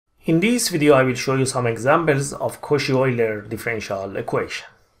In this video, I will show you some examples of Cauchy-Euler differential equation.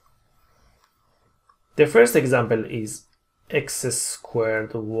 The first example is x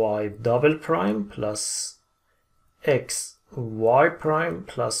squared y double prime plus x y prime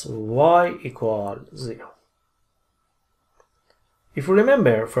plus y equals 0. If you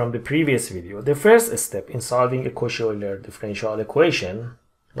remember from the previous video, the first step in solving a Cauchy-Euler differential equation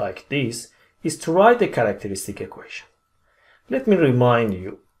like this is to write the characteristic equation. Let me remind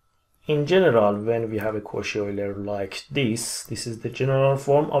you, in general, when we have a Cauchy-Euler like this is the general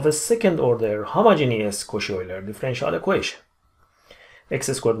form of a second order homogeneous Cauchy-Euler differential equation. X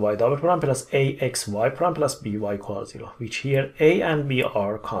squared y double prime plus axy prime plus by equals 0, which here a and b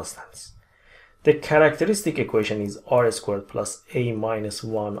are constants. The characteristic equation is r squared plus a minus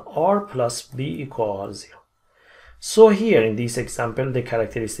 1 r plus b equals 0. So here in this example, the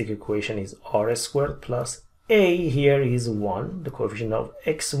characteristic equation is r squared plus a here is 1, the coefficient of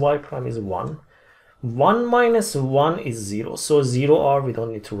xy prime is 1. 1 minus 1 is 0, so 0r, we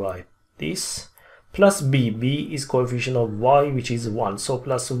don't need to write this. Plus b is coefficient of y, which is 1, so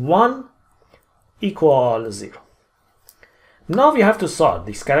plus 1 equals 0. Now we have to solve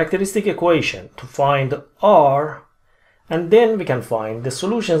this characteristic equation to find r, and then we can find the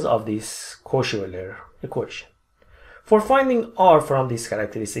solutions of this Cauchy-Euler equation. For finding r from this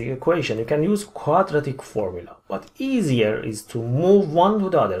characteristic equation, you can use quadratic formula, but easier is to move 1 to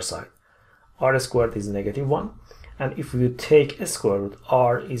the other side. R squared is negative 1, and if you take a square root,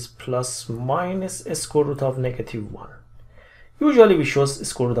 r is plus minus a square root of negative 1. Usually we show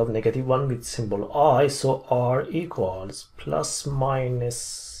square root of negative 1 with symbol I, so r equals plus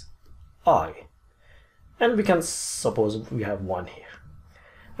minus I. And we can suppose we have 1 here.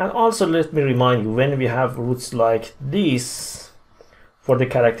 And also let me remind you, when we have roots like this for the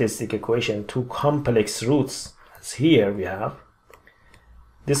characteristic equation, two complex roots, as here we have,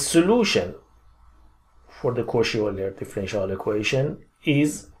 the solution for the Cauchy-Euler differential equation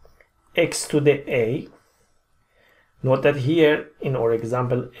is x to the a. Note that here in our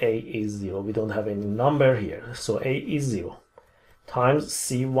example a is 0. We don't have any number here, so a is 0 times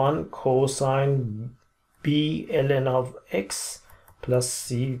c1 cosine b ln of x plus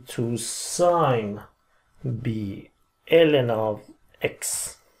c2 sine b ln of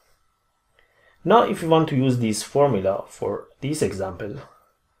x. Now if you want to use this formula for this example,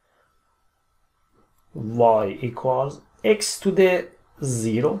 y equals x to the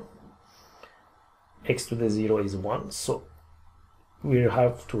 0. X to the 0 is 1, so we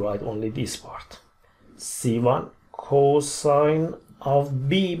have to write only this part. c1 cosine of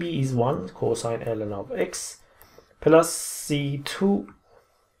b is 1, cosine ln of x, plus c2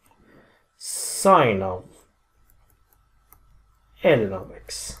 sine of ln of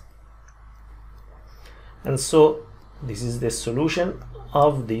x. And so this is the solution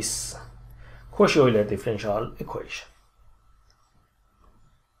of this Cauchy-Euler differential equation.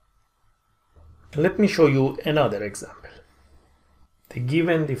 Let me show you another example. The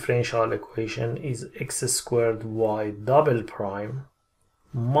given differential equation is x squared y double prime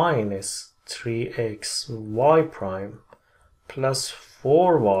minus 3xy prime plus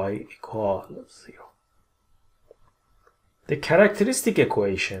 4y equals 0. The characteristic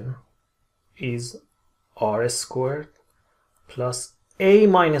equation is r squared plus a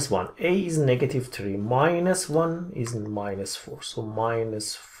minus 1. A is negative 3, minus 1 is minus 4, so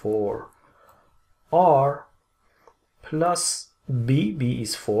minus 4 r plus b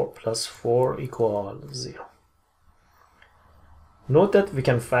is 4 plus 4 equals 0. Note that we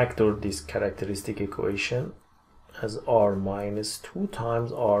can factor this characteristic equation as r minus 2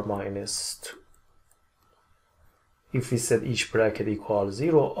 times r minus 2. If we set each bracket equals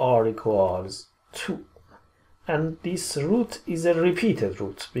 0, r equals 2. And this root is a repeated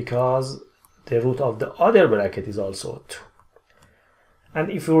root because the root of the other bracket is also 2. And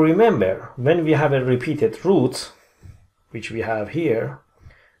if you remember, when we have a repeated root, which we have here,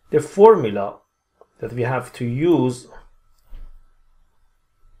 the formula that we have to use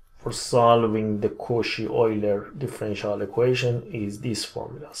for solving the Cauchy-Euler differential equation is this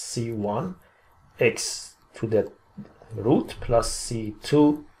formula: c1 x to the root plus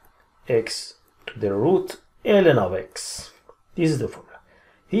c2 x to the root ln of x. This is the formula.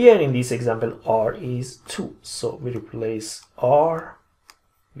 Here in this example, r is 2, so we replace r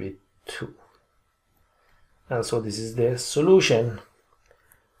with 2. And so this is the solution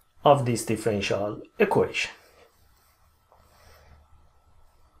of this differential equation.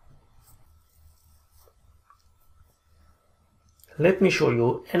 Let me show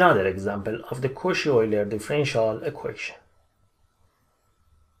you another example of the Cauchy-Euler differential equation.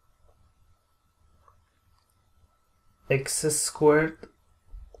 X squared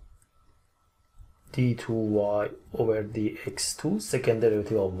d2y over dx2, second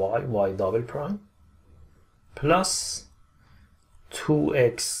derivative of y double prime, plus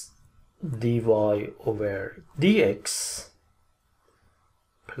 2x dy over dx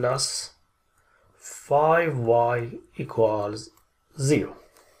plus 5y equals 0.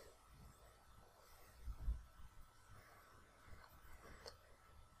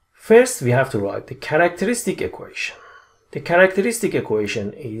 First, we have to write the characteristic equation. The characteristic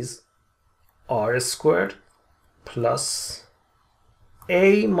equation is r squared plus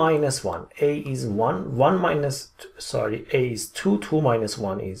a minus 1. A is 1, 1 minus, sorry, a is 2, 2 minus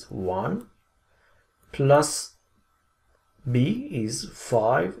 1 is 1, plus b is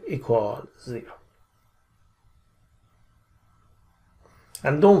 5 equals 0.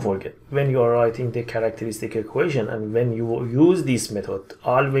 And don't forget, when you are writing the characteristic equation and when you use this method,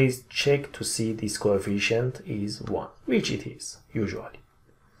 always check to see this coefficient is 1, which it is, usually.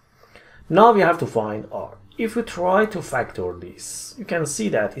 Now we have to find r. If we try to factor this, you can see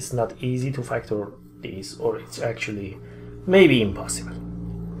that it's not easy to factor this, or it's actually maybe impossible.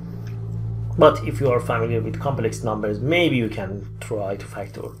 But if you are familiar with complex numbers, maybe you can try to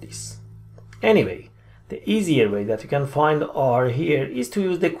factor this. Anyway, the easier way that you can find r here is to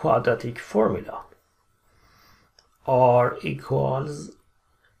use the quadratic formula. R equals,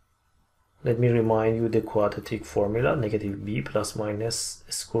 let me remind you the quadratic formula, negative b plus minus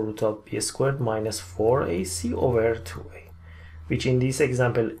square root of b squared minus 4ac over 2a, which in this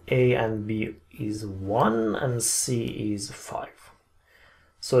example a and b is 1 and c is 5.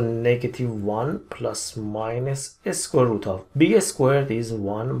 So negative 1 plus minus square root of b squared is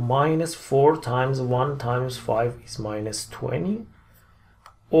 1 minus 4 times 1 times 5 is minus 20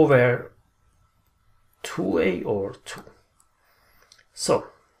 over 2a or 2. So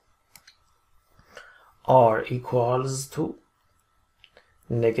r equals to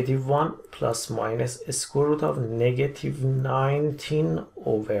negative 1 plus minus square root of negative 19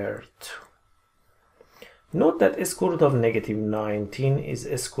 over 2. Note that square root of negative 19 is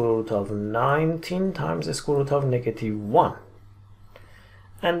square root of 19 times square root of negative 1.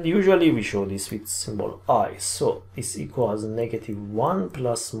 And usually we show this with symbol I. So this equals negative 1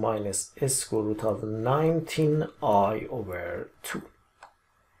 plus minus square root of 19i over 2.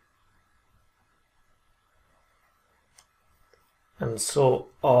 And so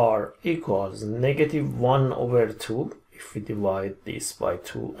r equals negative 1 over 2. If we divide this by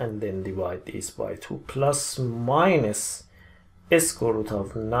 2 and then divide this by 2 plus minus square root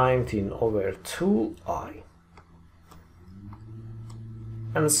of 19 over 2i.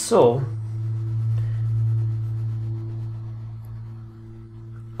 And so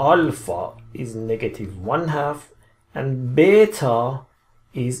alpha is negative 1/2 and beta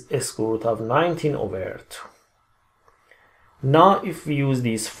is square root of 19 over 2. Now if we use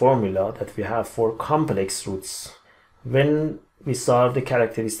this formula that we have for complex roots, when we solve the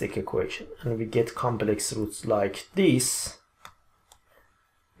characteristic equation and we get complex roots like this,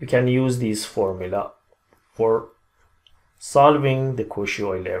 we can use this formula for solving the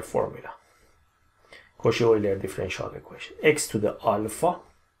Cauchy-Euler formula, Cauchy-Euler differential equation. X to the alpha,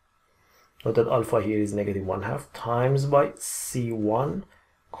 note that alpha here is negative 1/2, times by C1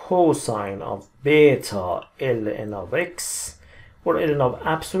 cosine of beta ln of x, or ln of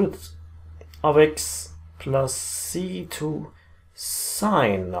absolute of x, plus C2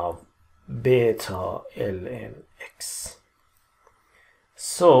 sine of beta ln x.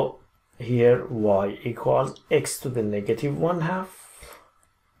 So here y equals x to the negative 1/2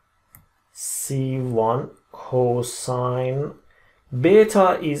 C1 cosine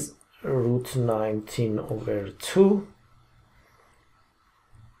beta is root 19 over 2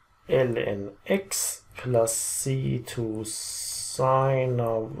 ln x plus C2 sine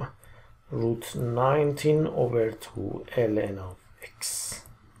of root 19 over 2 ln of x.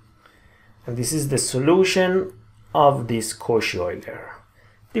 And this is the solution of this Cauchy-Euler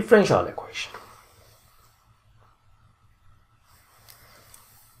differential equation.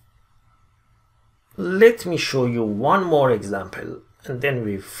 Let me show you one more example and then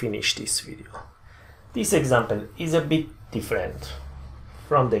we finish this video. This example is a bit different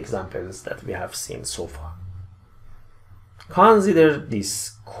from the examples that we have seen so far. Consider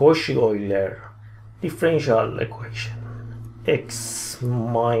this Cauchy-Euler differential equation. X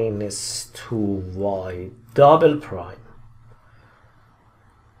minus 2y double prime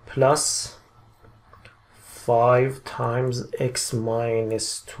plus 5 times x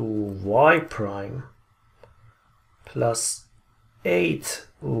minus 2y prime plus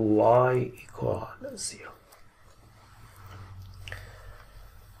 8y equals 0.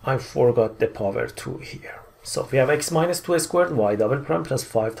 I forgot the power 2 here. So we have x minus 2 squared y double prime plus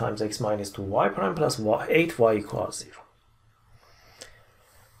 5 times x minus 2 y prime plus 8y equals 0.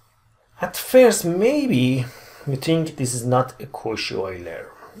 At first, maybe you think this is not a Cauchy-Euler.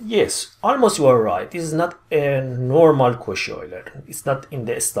 Yes, almost you are right. This is not a normal Cauchy-Euler. It's not in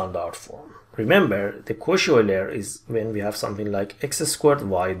the standard form. Remember, the Cauchy-Euler is when we have something like x squared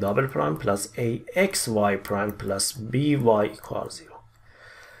y double prime plus axy prime plus by equals 0.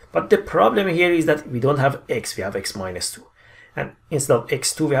 But the problem here is that we don't have x, we have x minus 2. And instead of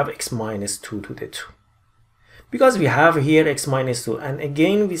x2, we have x minus 2 to the 2. Because we have here x minus 2, and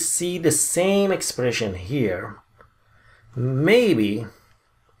again we see the same expression here, maybe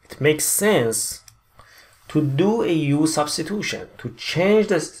it makes sense to do a u substitution, to change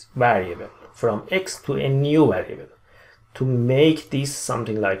this variable from x to a new variable, to make this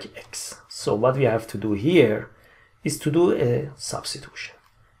something like x. So what we have to do here is to do a substitution.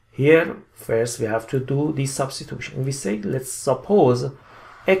 Here, first we have to do this substitution. We say, let's suppose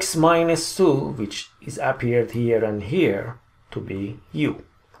x minus 2, which is appeared here and here, to be u.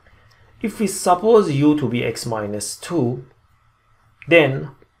 If we suppose u to be x minus 2,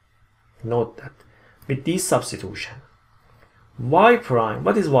 then note that with this substitution, y prime,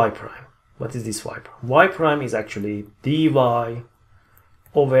 what is y prime? What is this y prime? Y prime is actually dy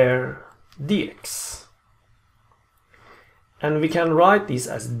over dx. And we can write this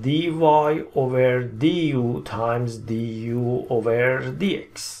as dy over du times du over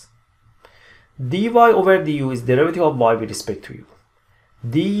dx. dy over du is derivative of y with respect to u.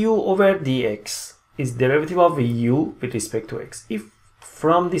 Du over dx is derivative of u with respect to x. If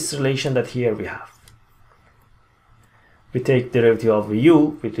from this relation that here we have, we take derivative of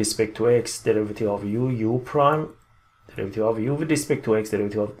u with respect to x, derivative of u prime, derivative of u with respect to x,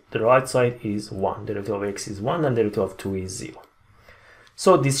 derivative of the right side is 1, derivative of x is 1, and derivative of 2 is 0.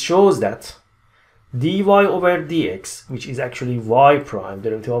 So this shows that dy over dx, which is actually y prime,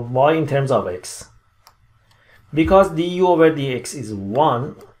 derivative of y in terms of x, because du over dx is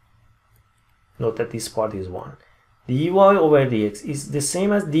 1, note that this part is 1, dy over dx is the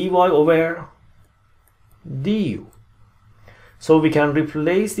same as dy over du. So we can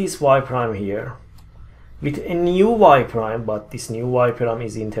replace this y prime here with a new y prime, but this new y prime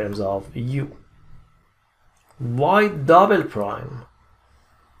is in terms of u. Y double prime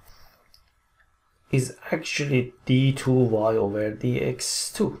is actually d2y over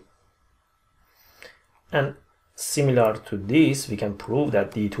dx2. And similar to this, we can prove that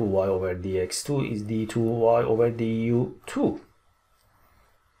d2y over dx2 is d2y over du2.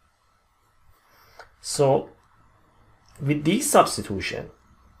 So with this substitution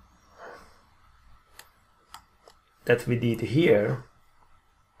that we did here,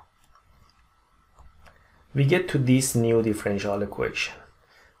 we get to this new differential equation.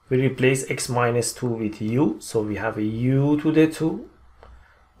 We replace x minus 2 with u, so we have a u to the 2,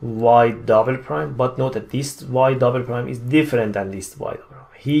 y double prime, but note that this y double prime is different than this y double prime.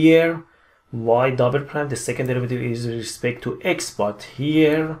 Here, y double prime, the second derivative is with respect to x, but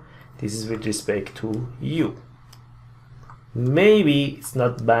here, this is with respect to u. Maybe it's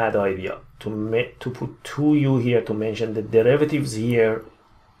not a bad idea to put 2u here to mention the derivatives here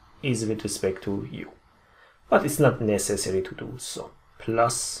is with respect to u. But it's not necessary to do so.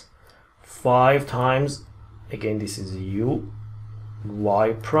 Plus 5 times, again this is u,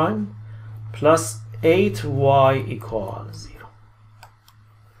 y prime, plus 8y equals 0.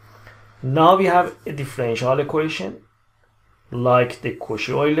 Now we have a differential equation like the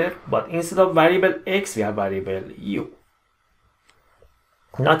Cauchy-Euler, but instead of variable x, we have variable u.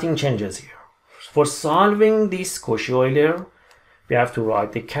 Nothing changes here. For solving this Cauchy-Euler, we have to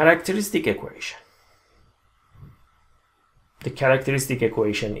write the characteristic equation. The characteristic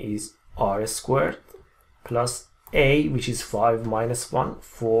equation is r squared plus a, which is 5 minus 1,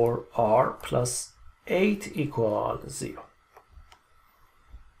 4r plus 8 equals 0.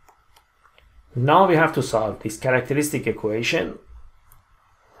 Now we have to solve this characteristic equation.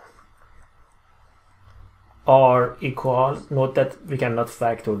 R equals, note that we cannot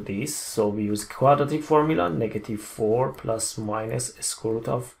factor this, so we use quadratic formula, -4 plus minus square root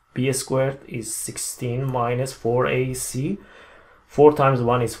of b squared is 16 minus 4ac. 4 times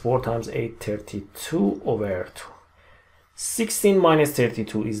 1 is 4 times 8, 32 over 2. 16 minus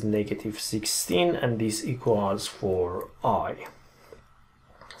 32 is -16, and this equals 4i.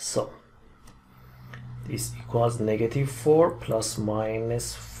 So this equals -4 plus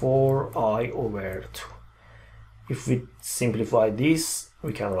minus 4i over 2. If we simplify this,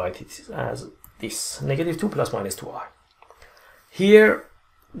 we can write it as this, -2 plus minus 2i. Here,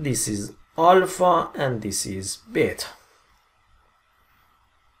 this is alpha and this is beta.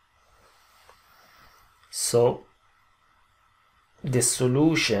 So the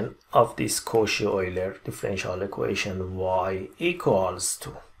solution of this Cauchy-Euler differential equation y equals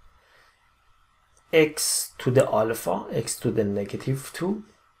to x to the alpha, x to the -2,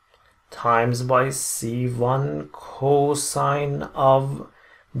 times by c1 cosine of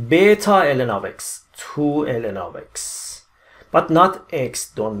beta ln of x, 2 ln of x. But not x,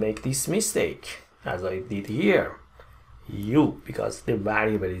 don't make this mistake, as I did here. U, because the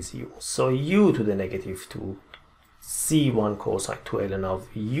variable is u. So u to the -2, c1 cosine 2 ln of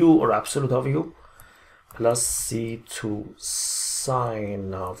u, or absolute of u, plus c2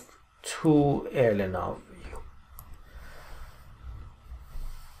 sine of 2 ln of u.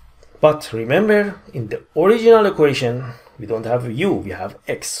 But remember, in the original equation, we don't have u, we have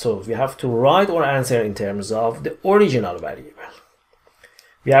x. So we have to write our answer in terms of the original variable.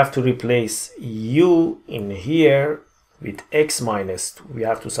 We have to replace u in here with x minus 2. We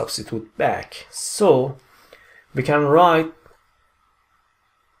have to substitute back. So we can write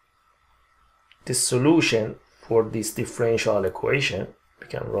the solution for this differential equation. We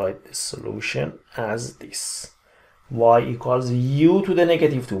can write the solution as this. Y equals u to the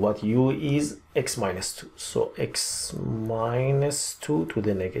 -2, but u is x minus 2. So x minus 2 to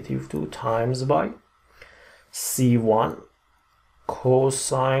the -2 times by c1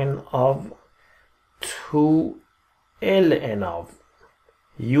 cosine of 2 ln of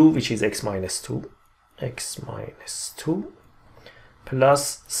u, which is x minus 2,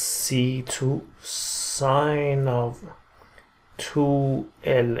 plus c2 sine of 2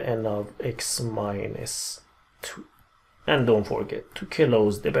 ln of x minus 2. And don't forget to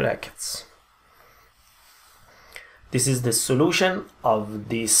close the brackets. This is the solution of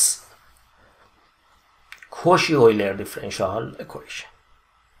this Cauchy-Euler differential equation.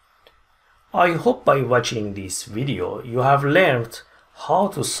 I hope by watching this video you have learned how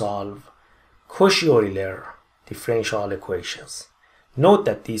to solve Cauchy-Euler differential equations. Note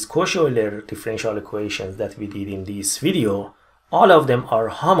that these Cauchy-Euler differential equations that we did in this video, all of them are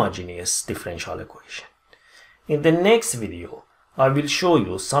homogeneous differential equations. In the next video, I will show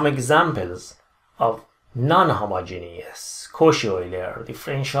you some examples of non-homogeneous Cauchy-Euler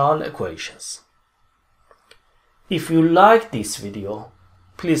differential equations. If you like this video,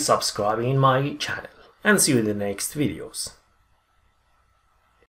 please subscribe in my channel and see you in the next videos.